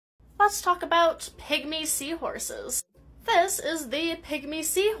Let's talk about pygmy seahorses. This is the pygmy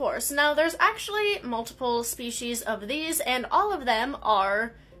seahorse. Now, there's actually multiple species of these, and all of them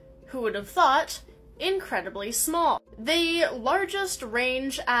are, who would have thought, incredibly small. The largest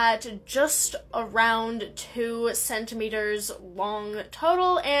range at just around 2 centimeters long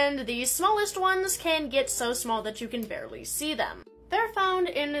total, and the smallest ones can get so small that you can barely see them. They're found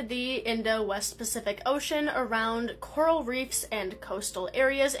in the Indo-West Pacific Ocean around coral reefs and coastal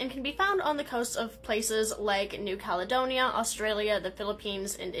areas, and can be found on the coasts of places like New Caledonia, Australia, the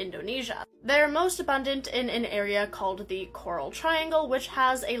Philippines, and Indonesia. They're most abundant in an area called the Coral Triangle, which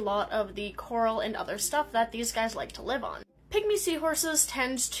has a lot of the coral and other stuff that these guys like to live on. Pygmy seahorses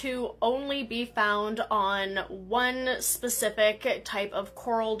tend to only be found on one specific type of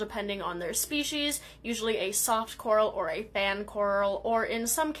coral depending on their species, usually a soft coral or a fan coral, or in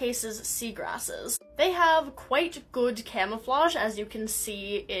some cases seagrasses. They have quite good camouflage, as you can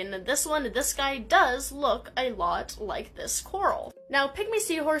see in this one. This guy does look a lot like this coral. Now, pygmy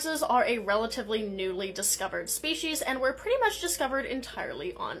seahorses are a relatively newly discovered species, and were pretty much discovered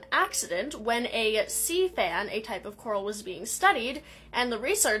entirely on accident when a sea fan, a type of coral, was being studied, and the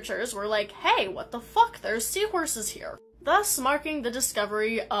researchers were like, hey, what the fuck, there's seahorses here. Thus marking the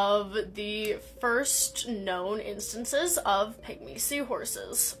discovery of the first known instances of pygmy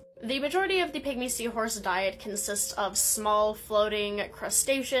seahorses. The majority of the pygmy seahorse diet consists of small floating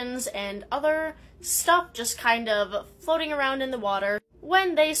crustaceans and other stuff just kind of floating around in the water.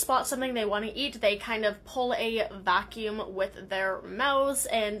 When they spot something they want to eat, they kind of pull a vacuum with their mouths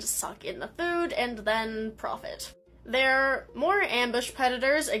and suck in the food and then profit. They're more ambush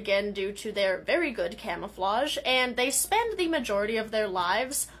predators, again due to their very good camouflage, and they spend the majority of their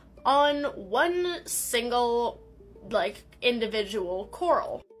lives on one single, individual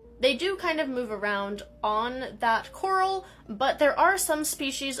coral. They do kind of move around on that coral, but there are some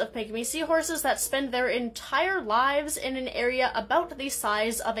species of pygmy seahorses that spend their entire lives in an area about the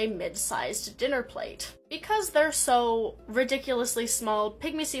size of a mid-sized dinner plate. Because they're so ridiculously small,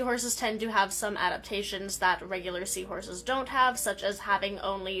 pygmy seahorses tend to have some adaptations that regular seahorses don't have, such as having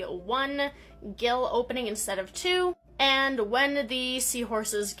only one gill opening instead of 2, and when the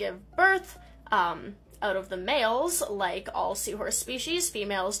seahorses give birth, out of the males, like all seahorse species,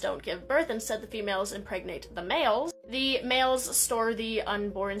 females don't give birth, instead the females impregnate the males. The males store the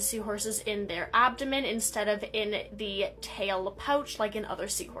unborn seahorses in their abdomen instead of in the tail pouch like in other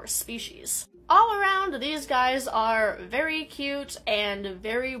seahorse species. All around, these guys are very cute and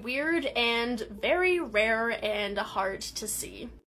very weird and very rare and hard to see.